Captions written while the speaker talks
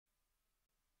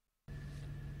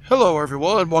Hello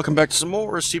everyone, welcome back to some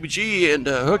more CBG, and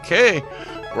okay,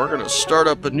 we're gonna start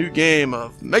up a new game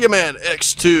of Megaman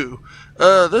X2.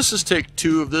 This is take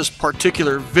 2 of this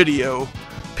particular video,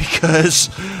 because,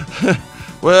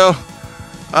 well,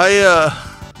 I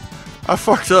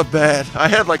fucked up bad. I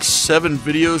had like 7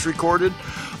 videos recorded,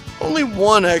 only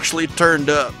 1 actually turned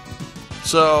up.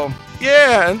 So,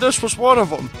 yeah, and this was one of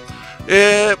them.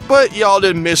 But y'all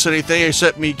didn't miss anything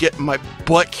except me getting my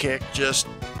butt kicked just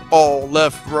all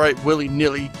left, right,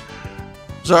 willy-nilly.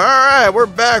 So, alright, we're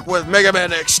back with Mega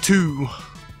Man X2.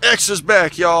 X is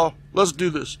back, y'all. Let's do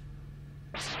this.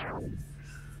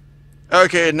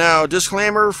 Okay, now,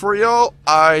 disclaimer for y'all,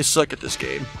 I suck at this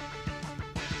game.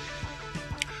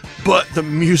 But the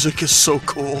music is so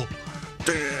cool.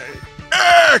 Dang.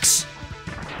 X!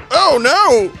 Oh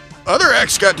no! Other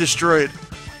X got destroyed.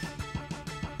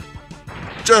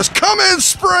 Just come in,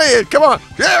 spray it! Come on!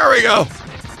 There we go!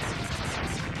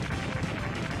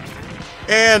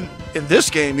 And in this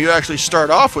game, you actually start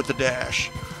off with the dash.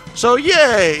 So,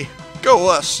 yay! Go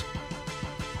us!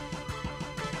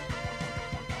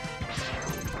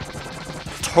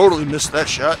 Totally missed that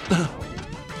shot.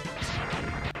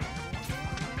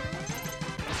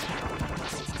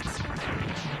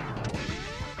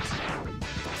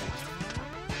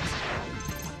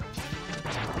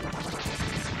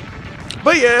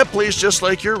 But yeah, plays just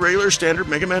like your regular standard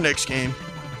Mega Man X game.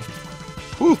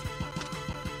 Whew.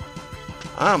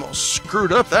 I almost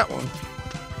screwed up that one.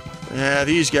 Yeah,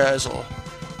 these guys will...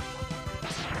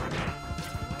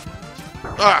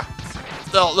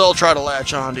 They'll try to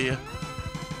latch onto you.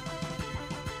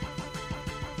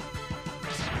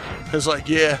 It's like,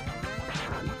 yeah.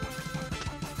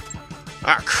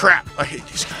 Ah, crap. I hate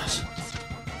these guys.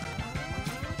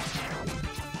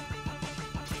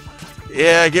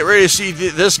 Yeah, get ready to see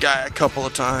this guy a couple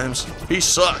of times. He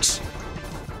sucks.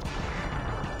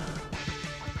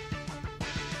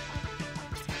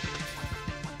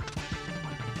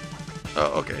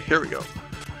 Oh, okay, here we go.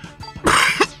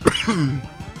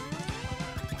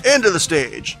 End of the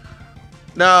stage.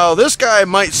 Now, this guy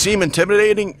might seem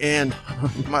intimidating, and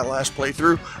my last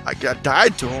playthrough, I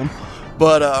died to him,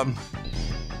 but,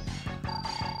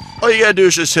 all you gotta do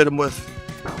is just hit him with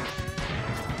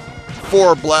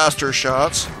 4 blaster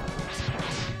shots.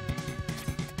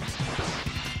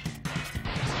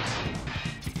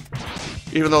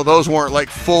 Even though those weren't like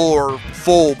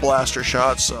full blaster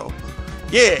shots, so,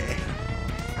 yeah.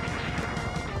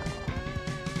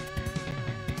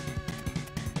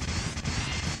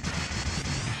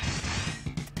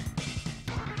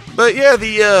 But yeah,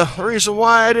 the reason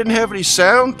why I didn't have any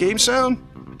sound, game sound,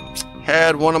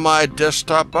 had one of my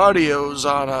desktop audios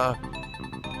on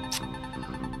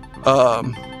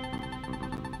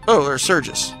oh, there's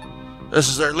Surges. This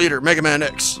is their leader, Mega Man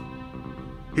X.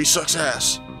 He sucks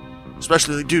ass,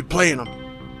 especially the dude playing him.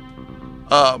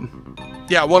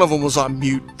 Yeah, one of them was on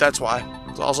mute, that's why.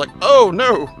 So I was like, oh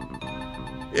no.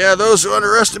 Yeah, those who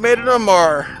underestimated him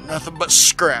are nothing but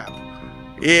scrap.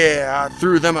 Yeah, I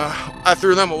threw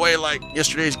them away like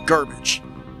yesterday's garbage.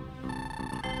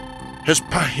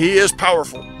 He is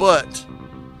powerful, but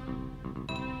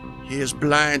he is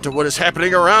blind to what is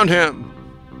happening around him.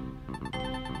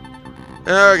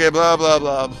 Okay, blah, blah,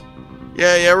 blah.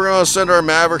 Yeah, we're going to send our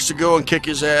Mavericks to go and kick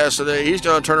his ass today. He's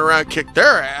going to turn around and kick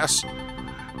their ass.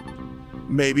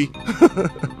 Maybe.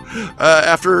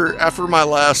 After my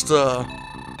last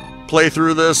playthrough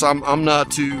of this, I'm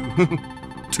not too...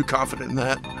 too confident in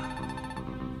that.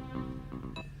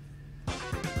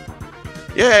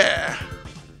 Yeah.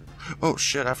 Oh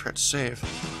shit, I forgot to save.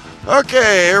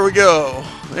 Okay, here we go.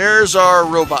 There's our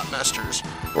robot masters.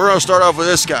 We're gonna start off with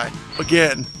this guy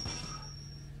again.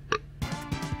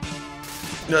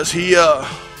 Because he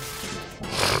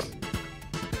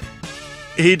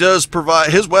does provide,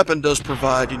 his weapon does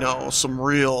provide, you know, some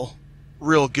real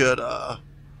good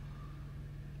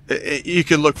you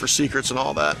can look for secrets and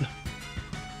all that.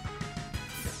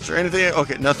 Is there anything?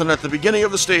 Okay, nothing at the beginning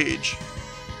of the stage.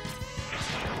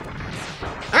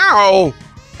 Ow!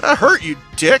 That hurt, you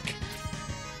dick!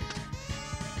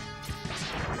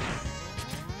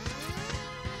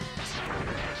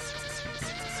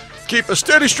 Keep a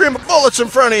steady stream of bullets in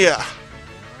front of you!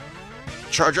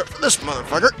 Charge up for this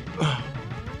motherfucker!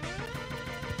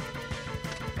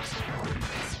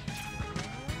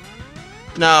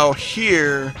 Now,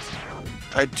 here,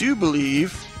 I do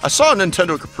believe... I saw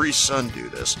Nintendo Capri Sun do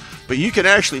this, but you can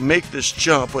actually make this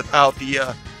jump without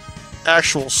the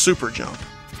actual super jump.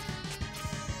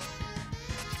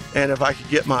 And if I could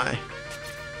get my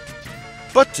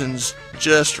buttons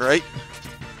just right.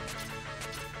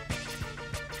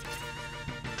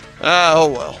 Oh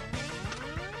well.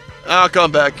 I'll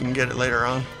come back and get it later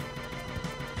on.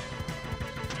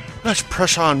 Let's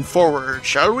press on forward,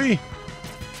 shall we?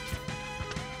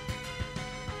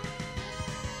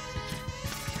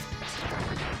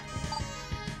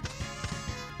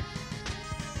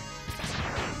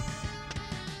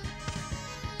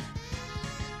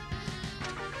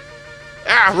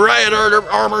 Ah, riot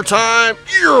armor time!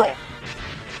 Yeah!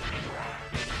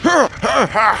 Ha ha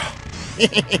ha!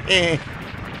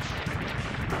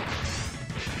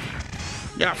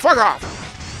 Yeah, fuck off!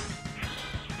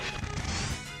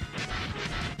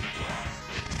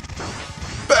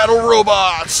 Battle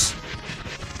robots!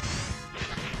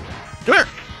 Come here!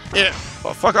 Yeah,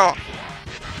 oh, fuck off.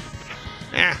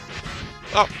 Yeah.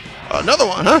 Oh, another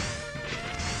one, huh?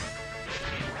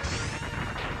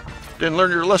 Didn't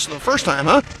learn your lesson the first time,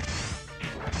 huh?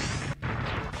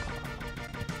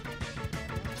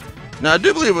 Now, I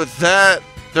do believe with that,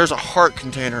 there's a heart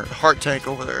container, a heart tank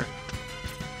over there.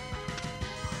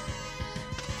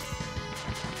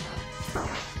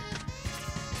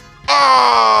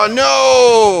 Oh,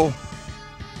 no!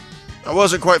 I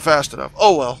wasn't quite fast enough.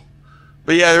 Oh, well.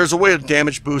 But yeah, there's a way to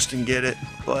damage boost and get it,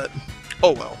 but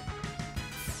oh, well.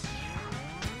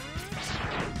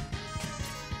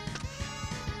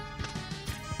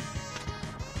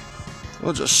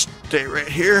 We'll just stay right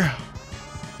here.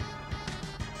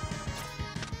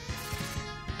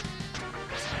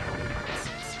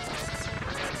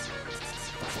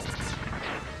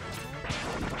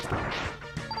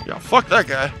 Yeah, fuck that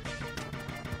guy.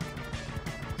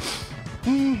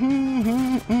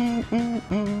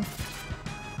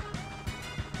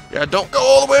 Yeah, don't go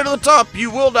all the way to the top. You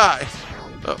will die.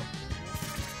 Oh.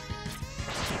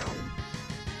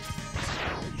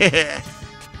 Yeah.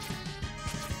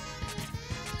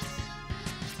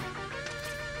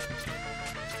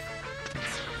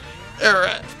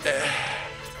 Alright.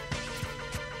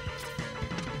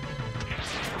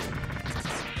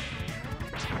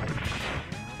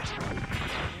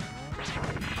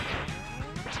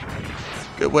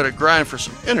 Good way to grind for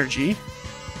some energy.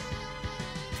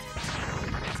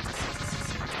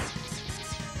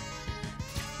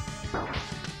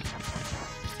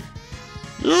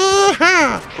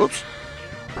 Whoops.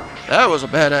 That was a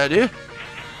bad idea.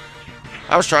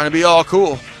 I was trying to be all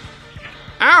cool.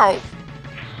 Ow!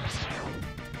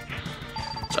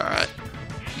 It's alright.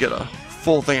 Get a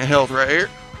full thing of health right here.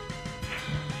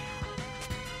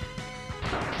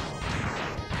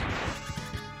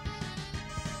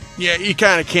 Yeah, you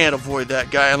kind of can't avoid that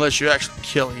guy unless you actually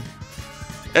kill him.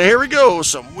 And here we go,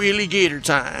 some wheelie gator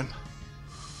time.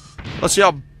 Let's see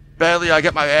how badly I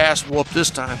get my ass whooped this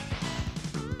time.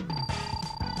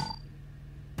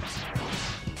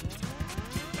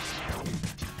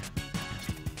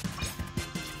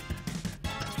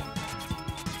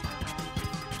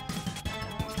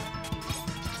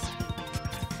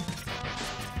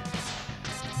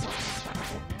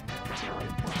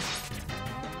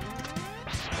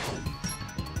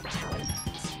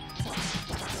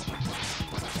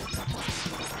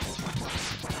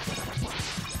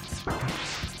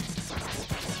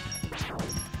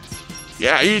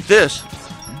 Yeah, eat this.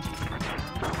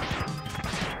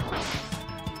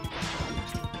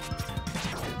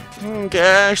 Okay,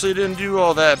 I actually didn't do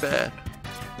all that bad.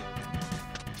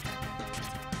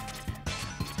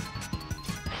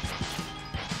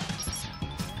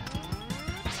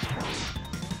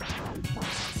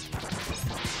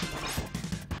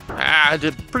 I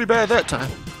did pretty bad that time.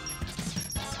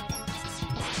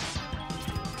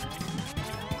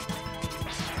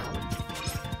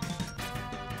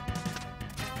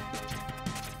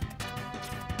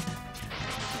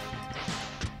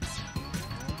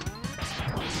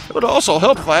 It would also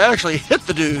help if I actually hit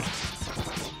the dude.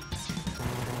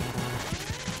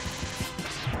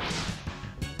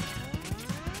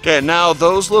 Okay, now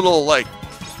those little, like,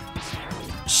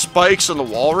 spikes in the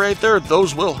wall right there,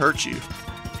 those will hurt you.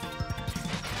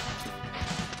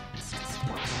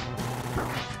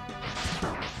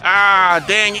 Ah,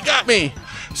 dang, you got me.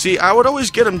 See, I would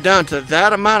always get him down to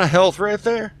that amount of health right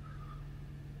there,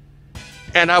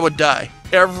 and I would die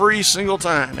every single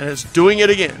time, and it's doing it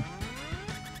again.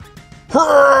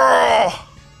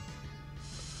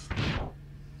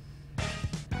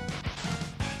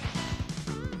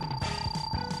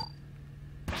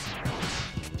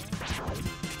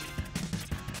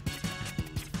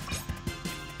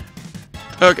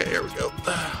 Okay, here we go.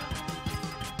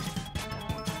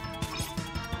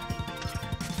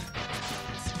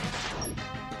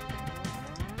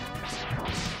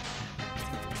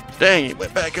 Dang, he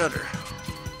went back under.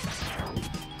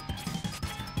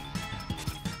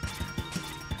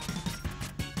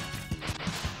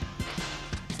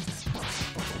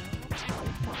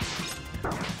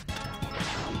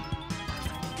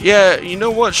 Yeah, you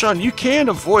know what, Sean? You can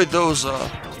avoid those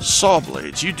saw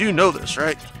blades. You do know this,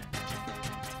 right?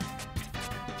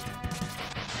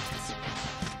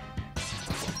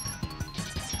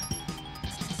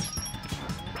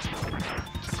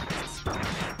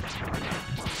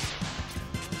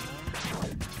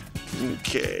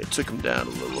 Okay, took him down a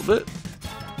little bit.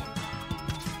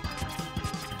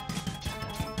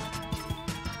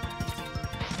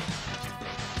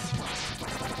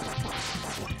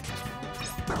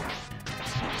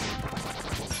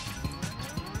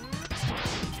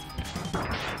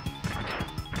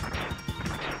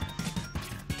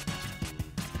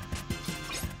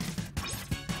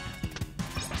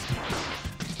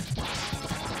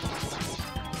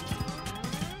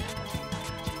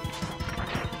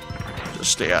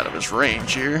 Just stay out of his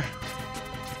range here.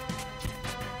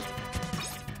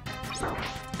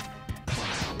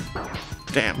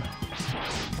 Damn.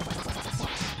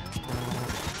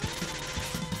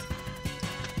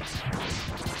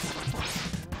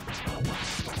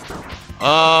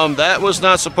 That was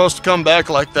not supposed to come back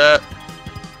like that.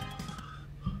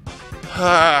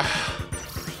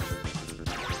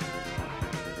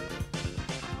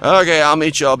 Okay, I'll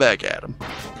meet y'all back at him.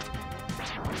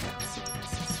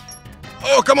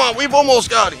 Oh, come on, we've almost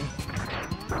got him.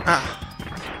 Ah.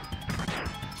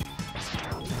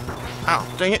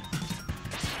 Ow, dang it.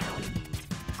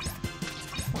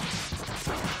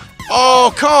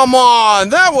 Oh, come on,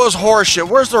 that was horseshit.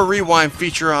 Where's the rewind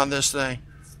feature on this thing?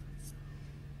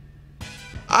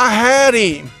 I had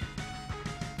him.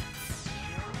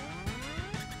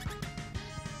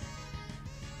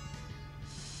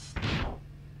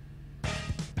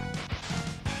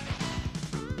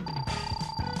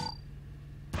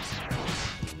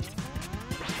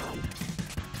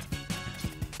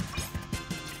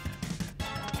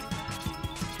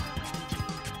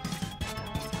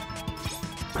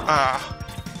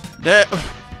 That.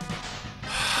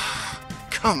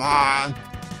 Come on.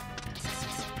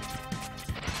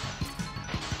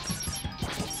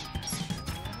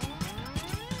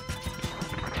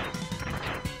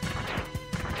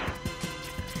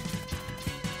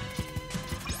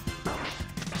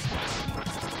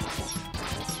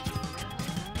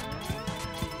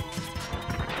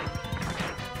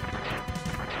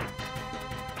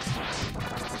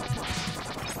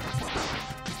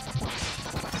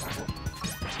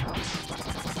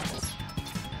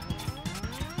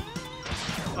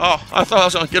 Oh, I thought I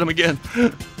was going to get him again.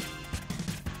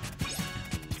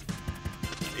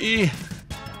 He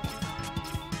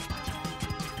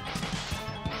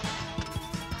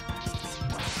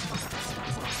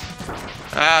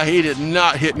did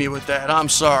not hit me with that. I'm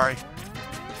sorry.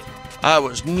 I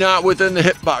was not within the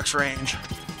hitbox range.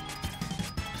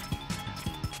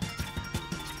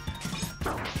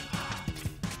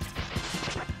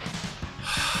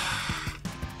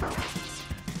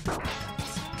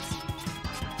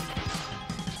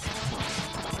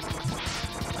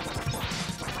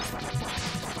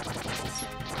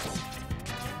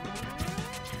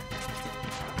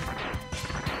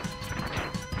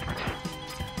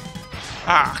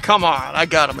 Ah, come on. I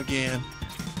got him again.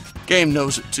 Game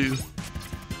knows it too.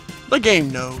 The game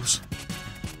knows.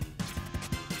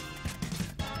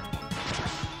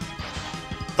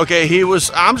 Okay,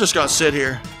 I'm just gonna sit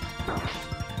here.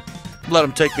 Let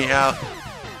him take me out.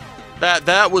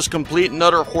 That was complete and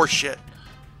utter horseshit.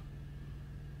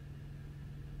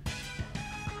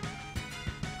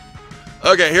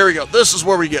 Okay, here we go. This is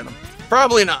where we get him.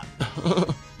 Probably not.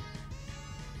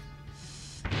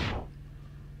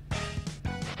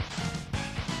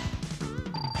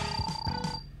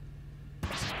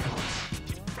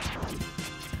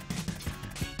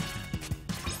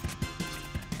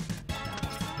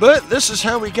 But this is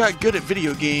how we got good at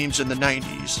video games in the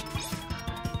 90s.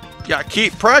 Ya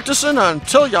keep practicing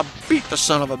until you beat the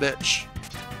son of a bitch.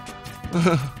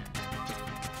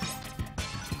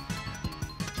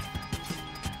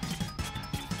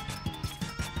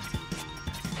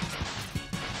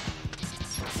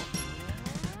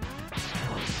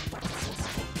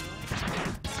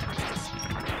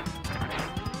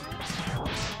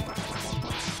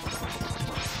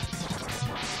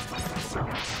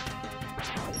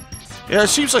 Yeah, it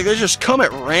seems like they just come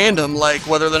at random, like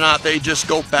whether or not they just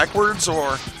go backwards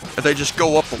or if they just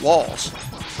go up the walls.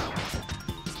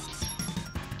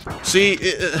 See,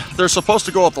 they're supposed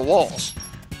to go up the walls.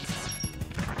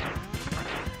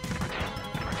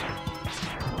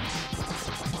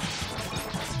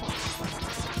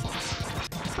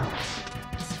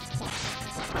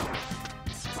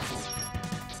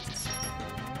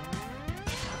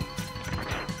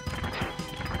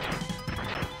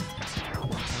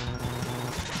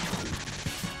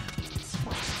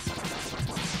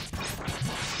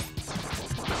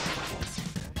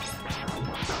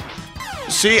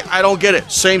 See, I don't get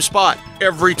it. Same spot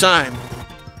every time.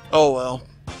 Oh well.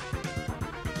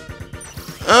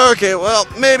 Okay, well,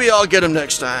 maybe I'll get him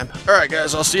next time. Alright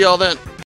guys, I'll see y'all then.